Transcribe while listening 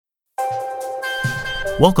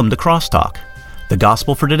Welcome to Crosstalk, the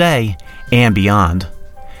gospel for today and beyond.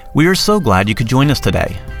 We are so glad you could join us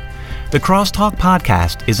today. The Crosstalk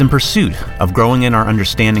podcast is in pursuit of growing in our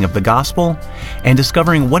understanding of the gospel and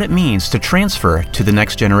discovering what it means to transfer to the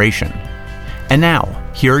next generation. And now,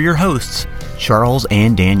 here are your hosts, Charles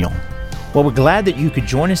and Daniel. Well, we're glad that you could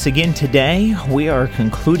join us again today. We are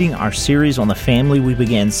concluding our series on the family we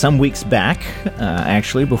began some weeks back.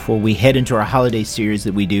 Actually, before we head into our holiday series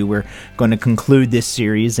that we do, we're going to conclude this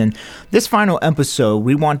series. And this final episode,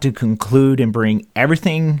 we want to conclude and bring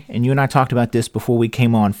everything, and you and I talked about this before we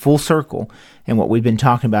came on, full circle and what we've been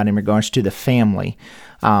talking about in regards to the family.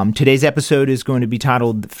 Today's episode is going to be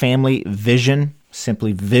titled Family Vision.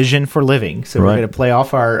 Simply Vision for Living. So we're going to play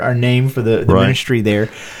off our name for the ministry there.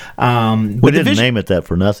 We didn't name it that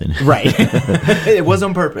for nothing. Right. It was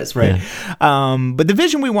on purpose, right? Yeah. But the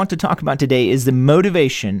vision we want to talk about today is the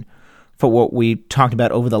motivation for what we talked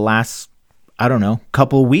about over the last,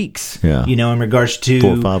 couple of weeks. Yeah. In regards to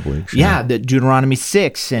 4 or 5 weeks. Yeah, the Deuteronomy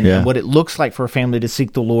 6 and what it looks like for a family to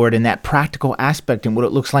seek the Lord and that practical aspect and what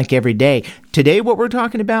it looks like every day. Today, what we're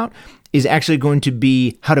talking about is actually going to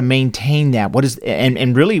be how to maintain that.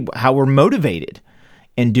 And really how we're motivated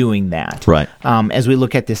in doing that. Right. As we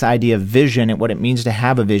look at this idea of vision and what it means to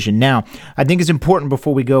have a vision. Now, I think it's important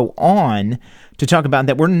before we go on to talk about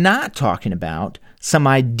that we're not talking about some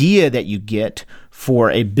idea that you get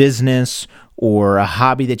for a business or a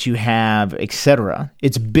hobby that you have, etc.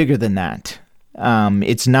 It's bigger than that.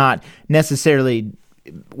 It's not necessarily,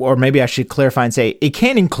 or maybe I should clarify and say, it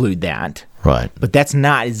can include that. Right. But that's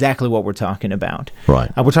not exactly what we're talking about.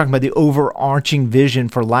 Right. We're talking about the overarching vision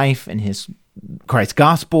for life and Christ's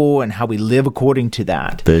gospel and how we live according to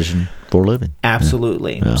that. Vision for living.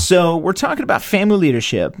 Absolutely. Yeah. So we're talking about family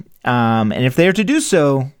leadership. And if they are to do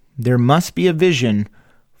so, there must be a vision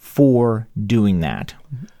for doing that.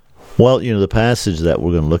 Well, the passage that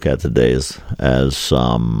we're going to look at today as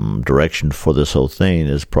direction for this whole thing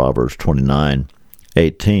is Proverbs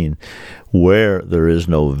 29:18, where there is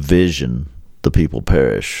no vision, the people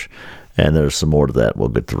perish. And there's some more to that. We'll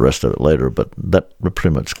get to the rest of it later, but that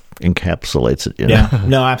pretty much encapsulates it. Yeah,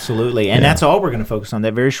 no, absolutely. And that's all we're going to focus on.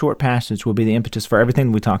 That very short passage will be the impetus for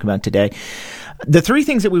everything we talk about today. The 3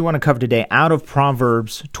 things that we want to cover today out of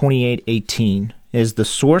Proverbs 28:18 is the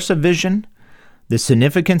source of vision, the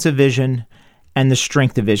significance of vision, and the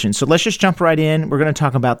strength of vision. So let's just jump right in. We're going to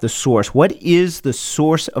talk about the source. What is the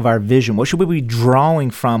source of our vision? What should we be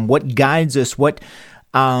drawing from? What guides us? What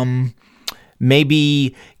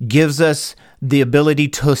maybe gives us the ability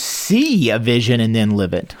to see a vision and then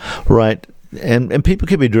live it? Right. And people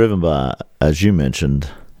can be driven by, as you mentioned,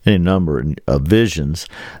 any number of visions.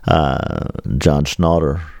 John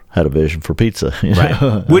Schnatter had a vision for pizza.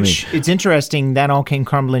 Right. Which, it's interesting, that all came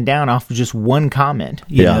crumbling down off of just one comment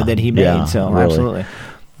that he made. Yeah, so, really.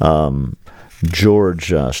 Absolutely. George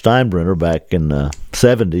Steinbrenner back in the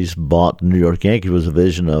 70s bought the New York Yankees with a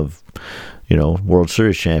vision of, World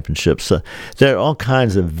Series championships. There are all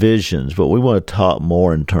kinds of visions, but we want to talk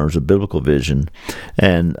more in terms of biblical vision.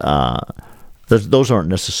 And those aren't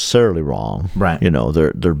necessarily wrong. Right.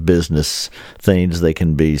 They're business things. They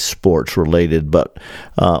can be sports related. But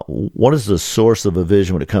what is the source of a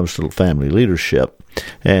vision when it comes to family leadership?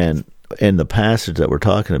 And in the passage that we're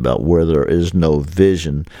talking about, where there is no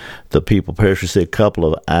vision, the people perish. We see a couple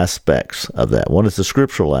of aspects of that. One is the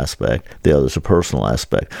scriptural aspect. The other is the personal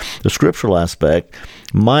aspect. The scriptural aspect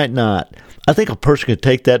might not, I think a person could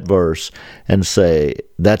take that verse and say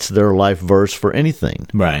that's their life verse for anything.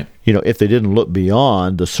 Right. If they didn't look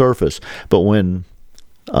beyond the surface. But when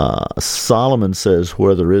Solomon says,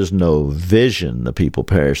 where there is no vision, the people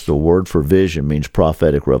perish. The word for vision means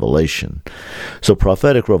prophetic revelation. So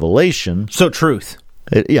prophetic revelation... So truth.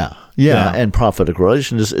 Yeah. And prophetic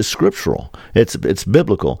revelation is scriptural. It's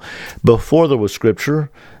biblical. Before there was scripture,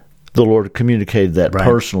 the Lord communicated that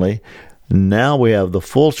personally. Now we have the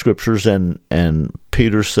full scriptures, and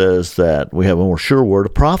Peter says that we have a more sure word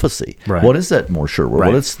of prophecy. Right. What is that more sure word?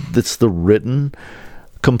 Right. Well, it's the written,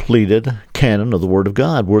 completed canon of the Word of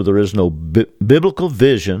God. Where there is no biblical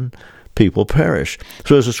vision, people perish.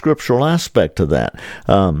 So there's a scriptural aspect to that.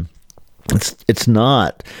 It's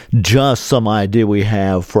not just some idea we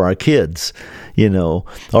have for our kids,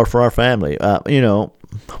 or for our family.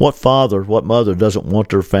 What father, what mother doesn't want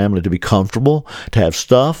their family to be comfortable, to have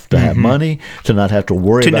stuff, to have money, to not have to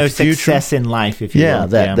worry about the future? To know success in life, if you will.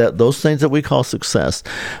 That those things that we call success.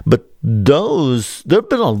 But there have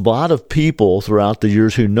been a lot of people throughout the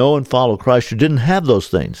years who know and follow Christ who didn't have those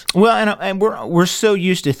things. Well, and we're so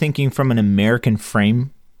used to thinking from an American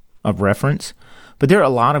frame of reference. But there are a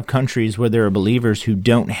lot of countries where there are believers who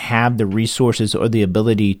don't have the resources or the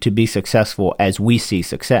ability to be successful as we see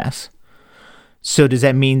success. So does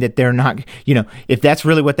that mean that they're not, if that's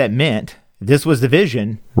really what that meant, this was the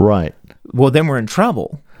vision, right? Well, then we're in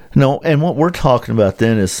trouble. No, and what we're talking about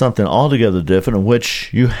then is something altogether different, in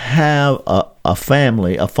which you have a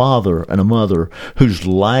family, a father and a mother, whose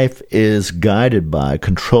life is guided by,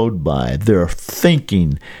 controlled by, their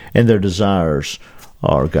thinking and their desires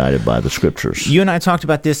are guided by the Scriptures. You and I talked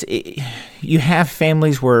about this. You have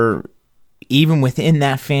families where even within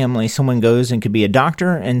that family, someone goes and could be a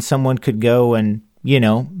doctor, and someone could go and,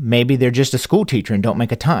 maybe they're just a school teacher and don't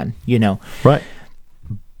make a ton, Right.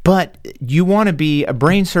 But you want to be a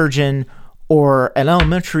brain surgeon or an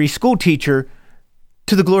elementary school teacher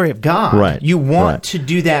to the glory of God. Right. You want to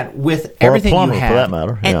do that with Or everything a plumber, you have. for that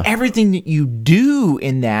matter. And Yeah. everything that you do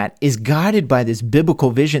in that is guided by this biblical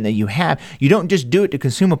vision that you have. You don't just do it to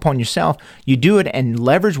consume upon yourself. You do it and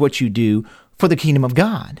leverage what you do for the kingdom of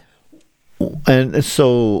God. And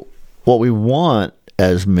so what we want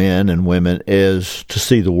as men and women is to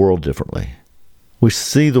see the world differently. We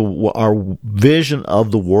see our vision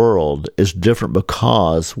of the world is different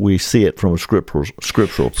because we see it from a scriptural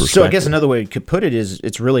perspective. So I guess another way you could put it is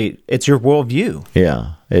it's your worldview.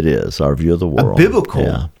 Yeah, it is our view of the world. A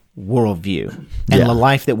biblical worldview and the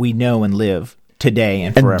life that we know and live today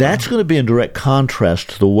and forever. And that's going to be in direct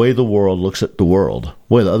contrast to the way the world looks at the world,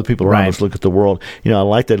 the way the other people around us look at the world. I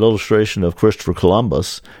like that illustration of Christopher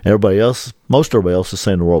Columbus. And most everybody else is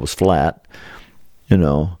saying the world was flat,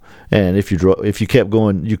 And if you kept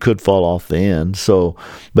going, you could fall off the end. So,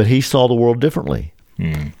 but he saw the world differently,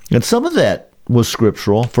 and some of that was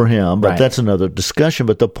scriptural for him. But that's another discussion.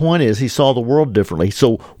 But the point is, he saw the world differently.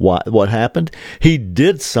 So, what happened? He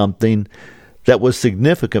did something that was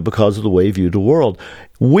significant because of the way he viewed the world.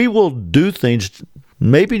 We will do things.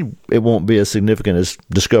 Maybe it won't be as significant as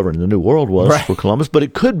discovering the New World was for Columbus, but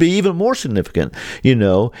it could be even more significant,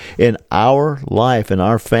 in our life, in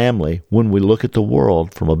our family, when we look at the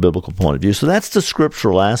world from a biblical point of view. So that's the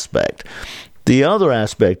scriptural aspect. The other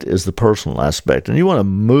aspect is the personal aspect, and you want to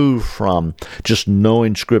move from just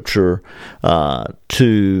knowing Scripture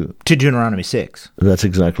to Deuteronomy 6. That's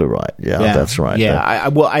exactly right. Yeah, that's right. Yeah,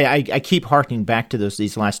 I keep harkening back to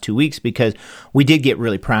these last 2 weeks because we did get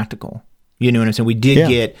really practical. You know what I'm saying? We did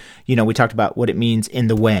get, we talked about what it means in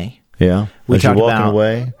the way. Yeah. We As you're talked walking about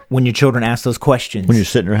away, when your children ask those questions. when you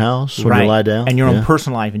sit in your house, when you lie down. And your own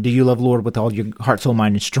personal life. And do you love the Lord with all your heart, soul,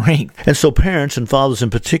 mind, and strength? And so parents and fathers in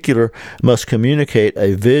particular must communicate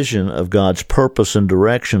a vision of God's purpose and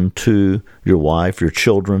direction to your wife, your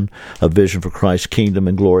children, a vision for Christ's kingdom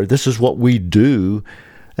and glory. This is what we do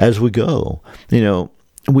as we go.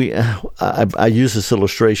 I use this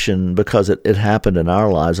illustration because it happened in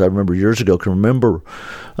our lives. I remember years ago, the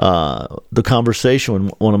conversation when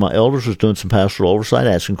one of my elders was doing some pastoral oversight,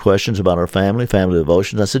 asking questions about our family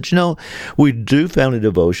devotions. I said, we do family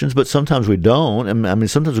devotions, but sometimes we don't.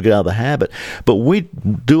 Sometimes we get out of the habit, but we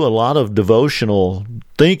do a lot of devotional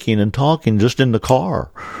thinking and talking just in the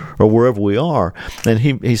car or wherever we are. And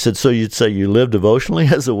he said, so you'd say you live devotionally?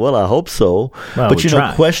 I said, well, I hope so. Well,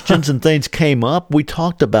 but questions and things came up. We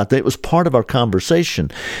talked about that. It was part of our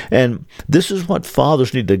conversation. And this is what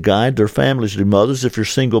fathers need to guide their families to. Mothers, if you're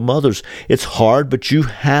single mothers, it's hard, but you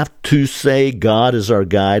have to say God is our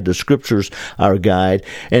guide, the Scriptures our guide,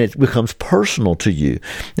 and it becomes personal to you.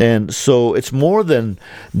 And so it's more than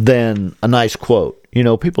a nice quote.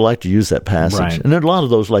 People like to use that passage. And there are a lot of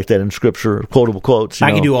those like that in Scripture, quotable quotes.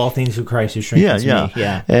 I can do all things through Christ who strengthens me.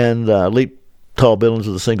 Yeah. And leap tall buildings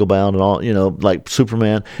with a single bound and all, like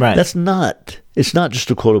Superman. Right. It's not just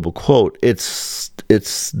a quotable quote. It's a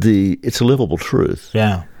livable truth.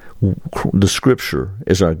 Yeah. The Scripture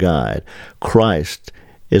is our guide. Christ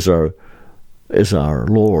is our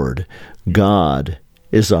Lord. God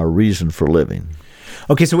is our reason for living.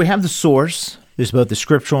 Okay, so we have the source. There's both the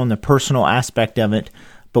scriptural and the personal aspect of it.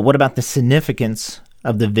 But what about the significance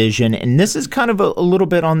of the vision? And this is kind of a little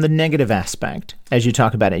bit on the negative aspect as you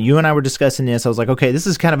talk about it. You and I were discussing this. I was like, okay, this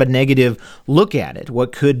is kind of a negative look at it.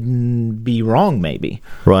 What could be wrong maybe?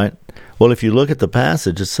 Right. Well, if you look at the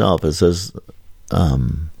passage itself, it says,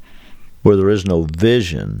 where there is no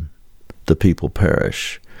vision, the people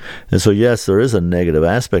perish. And so, yes, there is a negative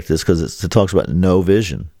aspect to this because it talks about no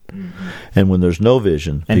vision. Mm-hmm. And when there's no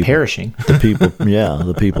vision, and perishing,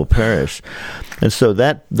 the people perish. And so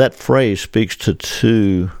that phrase speaks to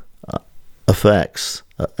two effects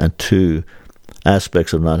and two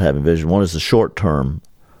aspects of not having vision. One is the short-term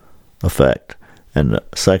effect, and the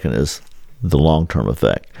second is the long-term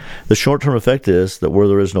effect. The short-term effect is that where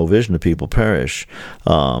there is no vision, the people perish.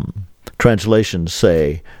 Translations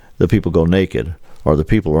say the people go naked, or the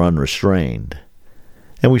people are unrestrained.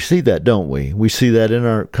 And we see that, don't we? We see that in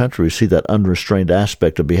our country. We see that unrestrained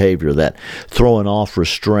aspect of behavior, that throwing off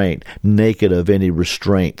restraint, naked of any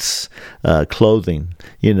restraints. Clothing,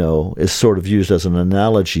 is sort of used as an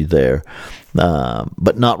analogy there.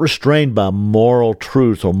 But not restrained by moral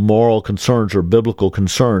truth or moral concerns or biblical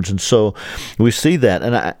concerns. And so we see that.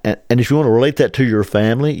 And if you want to relate that to your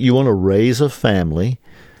family, you want to raise a family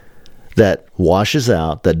that washes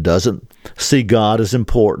out, that doesn't see God as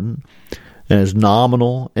important, and is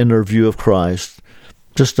nominal in their view of Christ.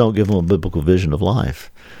 Just don't give them a biblical vision of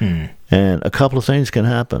life. And a couple of things can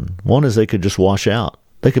happen. One is they could just wash out.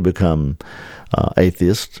 They could become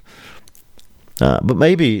atheists. But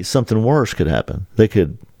maybe something worse could happen. They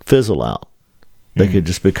could fizzle out. They could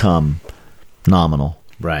just become nominal.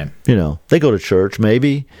 Right. They go to church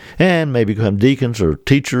maybe, and maybe become deacons or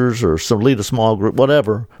teachers or lead a small group,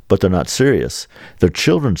 whatever, but they're not serious. Their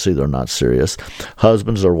children see they're not serious.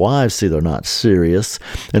 Husbands or wives see they're not serious.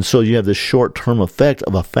 And so you have this short-term effect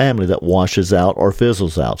of a family that washes out or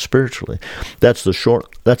fizzles out spiritually. That's the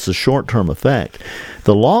short-term effect.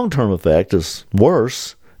 The long-term effect is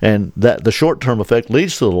worse, and that the short-term effect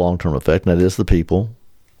leads to the long-term effect, and that is the people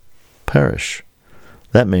perish.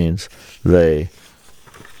 That means they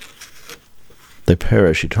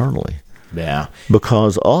perish eternally. Yeah.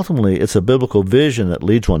 Because ultimately, it's a biblical vision that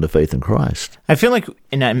leads one to faith in Christ. I feel like,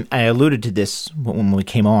 and I alluded to this when we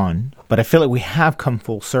came on, but I feel like we have come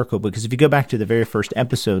full circle, because if you go back to the very first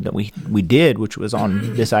episode that we did, which was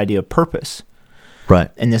on this idea of purpose.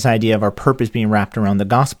 Right. And this idea of our purpose being wrapped around the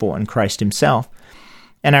gospel and Christ himself.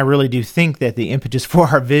 And I really do think that the impetus for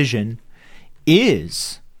our vision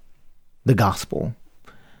is the gospel,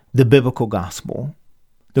 the biblical gospel,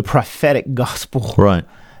 the prophetic gospel, right,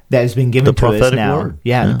 that has been given to us now. Word.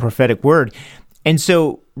 Yeah, the prophetic word. And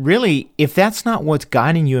so really, if that's not what's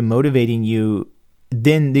guiding you and motivating you,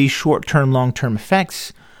 then these short-term, long-term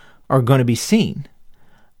effects are going to be seen.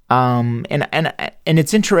 And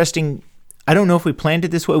it's interesting. I don't know if we planned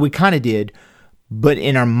it this way. We kind of did. But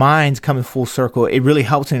in our minds coming full circle, it really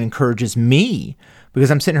helps and encourages me,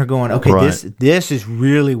 because I'm sitting here going, okay, right. this is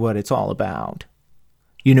really what it's all about.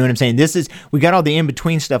 You know what I'm saying? We got all the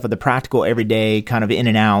in-between stuff of the practical, everyday kind of in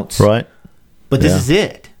and outs. Right. But this is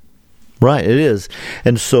it. Right, it is.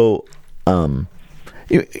 And so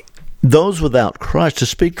those without Christ, to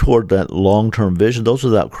speak toward that long-term vision, those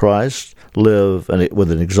without Christ live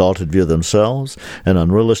with an exalted view of themselves, an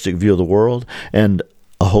unrealistic view of the world, and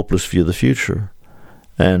a hopeless view of the future.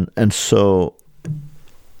 And so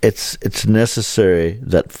it's necessary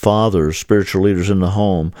that fathers, spiritual leaders in the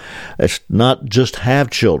home, it's not just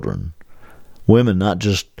have children, men not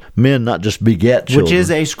just beget children. Which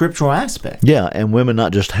is a scriptural aspect. Yeah, and women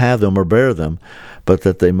not just have them or bear them, but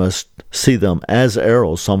that they must see them as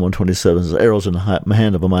arrows. Psalm 127 says, arrows in the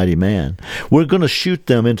hand of a mighty man. We're going to shoot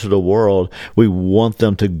them into the world. We want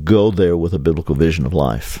them to go there with a biblical vision of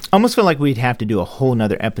life. I almost feel like we'd have to do a whole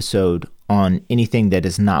nother episode on anything that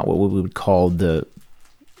is not what we would call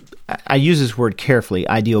I use this word carefully,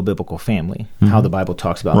 ideal biblical family, how the Bible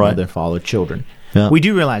talks about mother and father, children. Yeah. We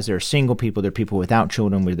do realize there are single people, there are people without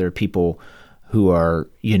children, there are people who are,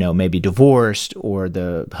 maybe divorced, or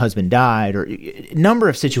the husband died, or a number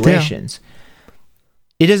of situations.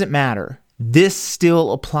 Yeah. It doesn't matter. This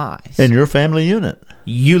still applies. In your family unit.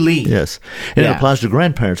 You lead. Yes. And it applies to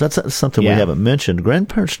grandparents. That's something we haven't mentioned.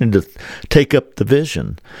 Grandparents need to take up the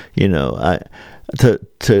vision,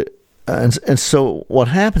 And so what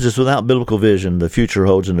happens is, without biblical vision, the future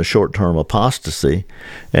holds in the short-term apostasy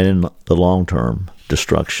and in the long-term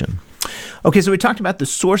destruction. Okay, so we talked about the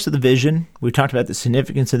source of the vision. We talked about the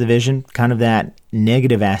significance of the vision, kind of that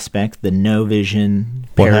negative aspect, the no vision,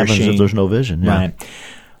 perishing. What happens if there's no vision? Yeah. Right.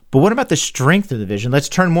 But what about the strength of the vision? Let's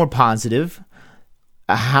turn more positive.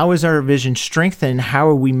 How is our vision strengthened? How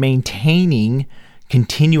are we maintaining,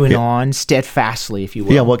 continuing on steadfastly, if you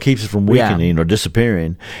will? Yeah, what keeps it from weakening or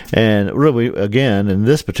disappearing? And really, again, in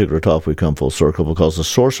this particular talk, we come full circle, because the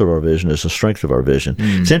source of our vision is the strength of our vision.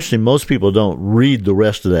 It's interesting, most people don't read the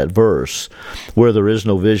rest of that verse, where there is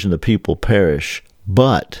no vision, the people perish.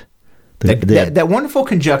 But that wonderful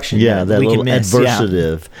conjunction that that we little can miss.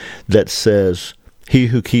 adversative that says, he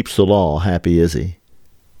who keeps the law, happy is he.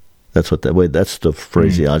 That's the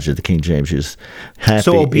phraseology the King James uses.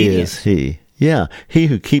 Happy is he. Yeah, he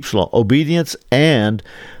who keeps law, obedience, and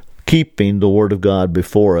keeping the word of God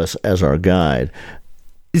before us as our guide.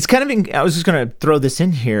 It's kind of, I was just going to throw this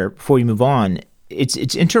in here before you move on. It's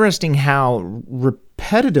interesting how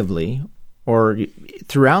repetitively, or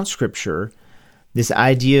throughout Scripture, this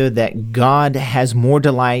idea that God has more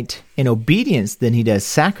delight in obedience than he does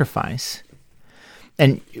sacrifice.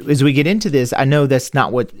 And as we get into this, I know that's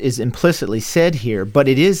not what is implicitly said here, but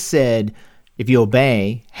it is said, if you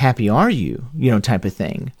obey, happy are you, type of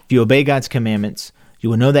thing. If you obey God's commandments, you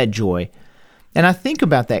will know that joy. And I think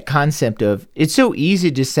about that concept of, it's so easy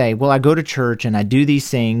to say, well, I go to church and I do these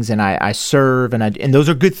things and I serve and those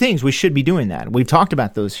are good things. We should be doing that. We've talked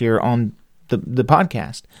about those here on the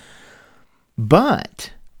podcast.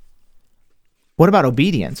 But what about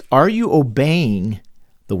obedience? Are you obeying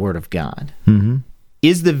the Word of God? Mm-hmm.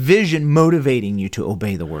 Is the vision motivating you to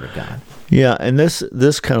obey the Word of God? Yeah, and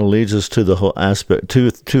this kind of leads us to the whole aspect,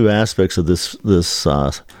 two aspects of this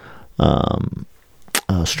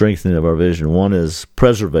strengthening of our vision. One is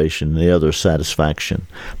preservation, the other is satisfaction.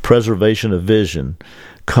 Preservation of vision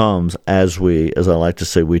comes as I like to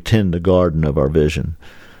say, we tend the garden of our vision.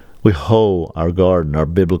 We hoe our garden, our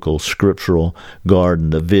biblical, scriptural garden,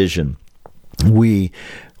 the vision. We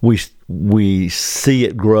see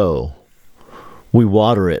it grow. We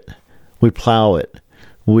water it, we plow it,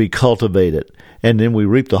 we cultivate it, and then we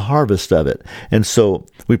reap the harvest of it. And so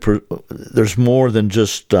there's more than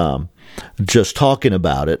just talking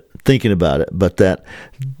about it, thinking about it, but that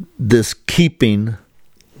this keeping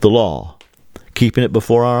the law, keeping it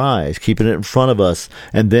before our eyes, keeping it in front of us,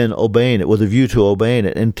 and then obeying it with a view to obeying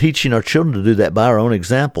it, and teaching our children to do that by our own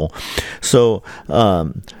example. So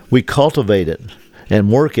we cultivate it and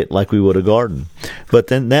work it like we would a garden. But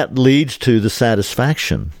then that leads to the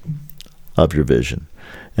satisfaction of your vision,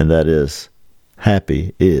 and that is,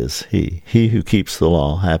 happy is he. He who keeps the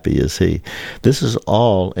law, happy is he. This is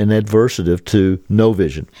all an adversative to no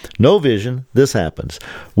vision. No vision, this happens.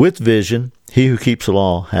 With vision, he who keeps the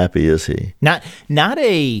law, happy is he. Not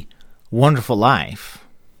a wonderful life,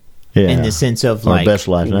 yeah, in the sense of our best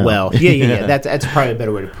life now. Well, yeah. That's probably a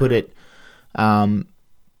better way to put it.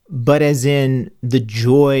 But as in the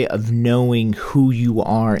joy of knowing who you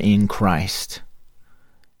are in Christ,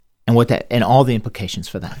 and and all the implications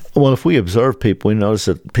for that. Well, if we observe people, we notice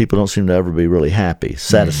that people don't seem to ever be really happy,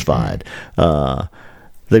 satisfied. Mm-hmm.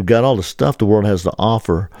 They've got all the stuff the world has to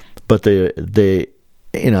offer, but they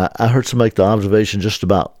I heard somebody make the observation just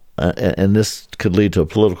about, and this could lead to a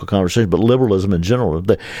political conversation, but liberalism in general,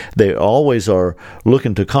 they always are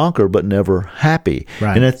looking to conquer but never happy.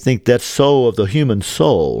 Right. And I think that's so of the human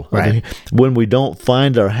soul. Right. When we don't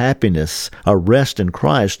find our happiness, our rest in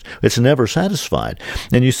Christ, it's never satisfied.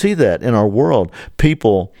 And you see that in our world.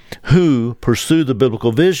 People who pursue the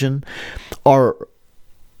biblical vision are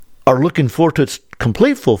looking forward to its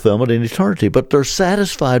complete fulfillment in eternity, but they're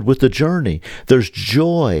satisfied with the journey. There's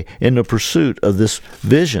joy in the pursuit of this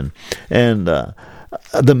vision. And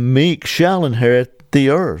the meek shall inherit the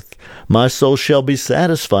earth. My soul shall be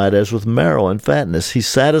satisfied as with marrow and fatness. He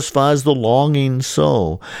satisfies the longing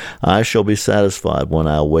soul. I shall be satisfied when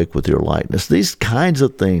I awake with your likeness. These kinds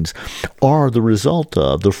of things are the result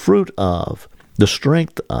of, the fruit of, the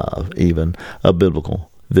strength of even a biblical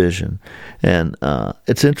vision. And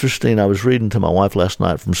it's interesting, I was reading to my wife last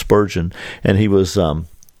night from Spurgeon, and he was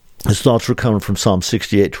his thoughts were coming from Psalm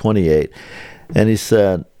 68:28, and he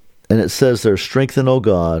said, and it says there, strengthen, O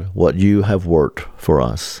God, what you have worked for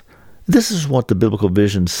us. This is what the biblical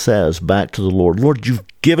vision says back to the Lord. Lord, you've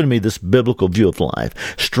given me this biblical view of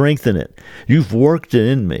life. Strengthen it. You've worked it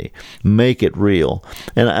in me. Make it real.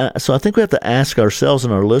 And so I think we have to ask ourselves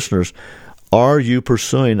and our listeners, are you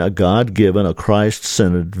pursuing a God-given, a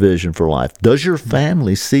Christ-centered vision for life? Does your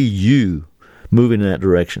family see you moving in that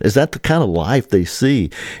direction? Is that the kind of life they see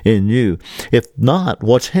in you? If not,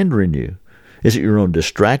 what's hindering you? Is it your own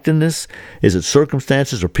distractedness? Is it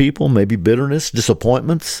circumstances or people, maybe bitterness,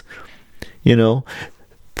 disappointments?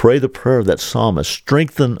 Pray the prayer of that psalmist,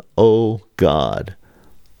 strengthen, O God,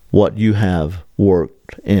 what you have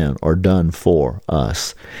worked in or done for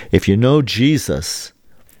us. If you know Jesus,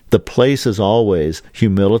 the place is always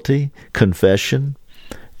humility, confession,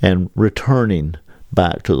 and returning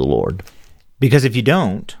back to the Lord. Because if you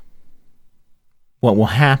don't, what will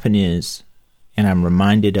happen is, and I'm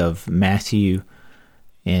reminded of Matthew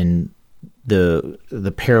and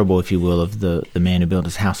the parable, if you will, of the man who built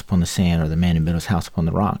his house upon the sand, or the man who built his house upon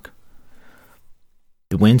the rock.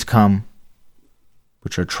 The winds come,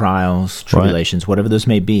 which are trials, tribulations, whatever those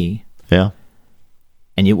may be. Yeah.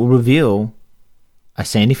 And it will reveal a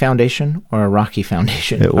sandy foundation or a rocky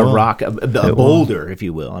foundation, a rock, a boulder, if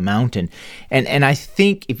you will, a mountain. And I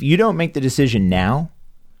think if you don't make the decision now,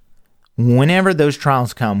 whenever those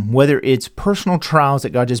trials come, whether it's personal trials that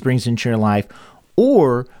God just brings into your life,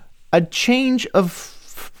 or a change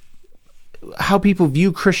of how people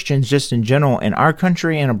view Christians just in general in our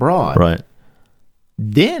country and abroad, right,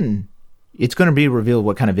 then it's going to be revealed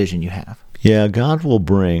what kind of vision you have. Yeah, God will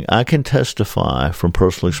bring, I can testify from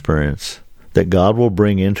personal experience that God will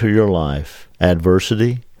bring into your life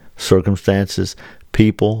adversity, circumstances,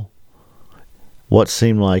 people, what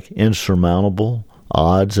seem like insurmountable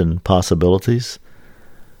odds and possibilities,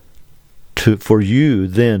 for you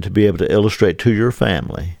then to be able to illustrate to your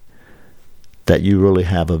family that you really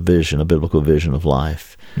have a vision, a biblical vision of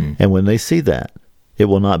life. And when they see that, it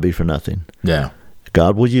will not be for nothing. Yeah.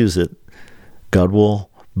 God will use it. God will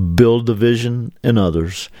build the vision in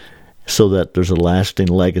others so that there's a lasting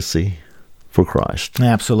legacy for Christ.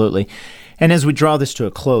 Absolutely. And as we draw this to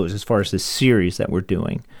a close, as far as this series that we're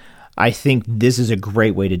doing, I think this is a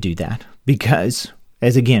great way to do that because,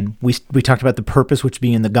 as again, we talked about the purpose, which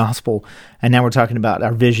being the gospel, and now we're talking about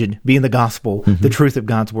our vision being the gospel, the truth of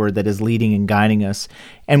God's word that is leading and guiding us.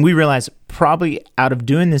 And we realize probably out of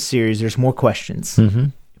doing this series, there's more questions.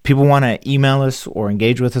 People want to email us or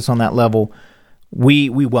engage with us on that level. We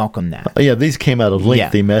welcome that. Yeah, these came out of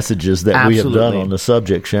lengthy messages that we have done on the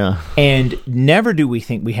subjects, And never do we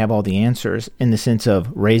think we have all the answers in the sense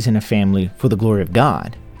of raising a family for the glory of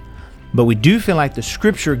God. But we do feel like the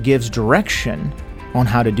Scripture gives direction on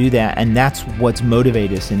how to do that, and that's what's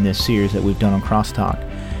motivated us in this series that we've done on Crosstalk.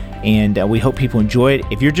 And we hope people enjoy it.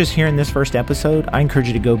 If you're just hearing this first episode, I encourage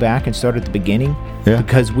you to go back and start at the beginning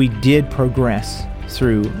because we did progress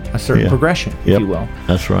through a certain progression, if you will.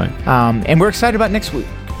 That's right. And we're excited about next week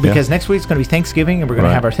because next week's going to be Thanksgiving, and we're going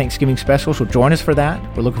to have our Thanksgiving special, so join us for that.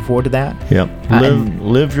 We're looking forward to that.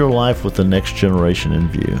 Live your life with the next generation in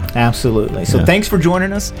view. Absolutely. So thanks for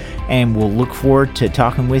joining us, and we'll look forward to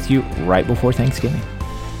talking with you right before Thanksgiving.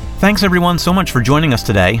 Thanks everyone so much for joining us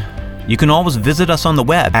today. You can always visit us on the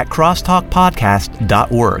web at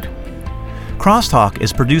crosstalkpodcast.org. Crosstalk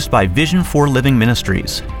is produced by Vision for Living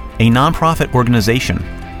Ministries, a nonprofit organization.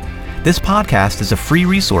 This podcast is a free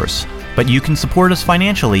resource, but you can support us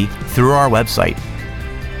financially through our website.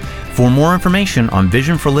 For more information on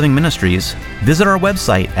Vision for Living Ministries, visit our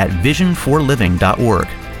website at visionforliving.org,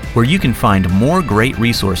 where you can find more great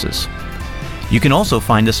resources. You can also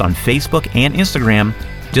find us on Facebook and Instagram.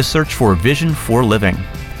 Just search for Vision for Living,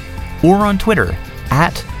 or on Twitter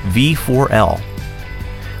at V4L.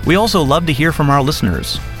 We also love to hear from our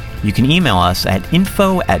listeners. You can email us at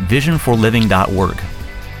info@visionforliving.org.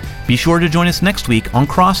 Be sure to join us next week on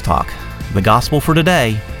Crosstalk, the gospel for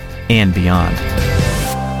today and beyond.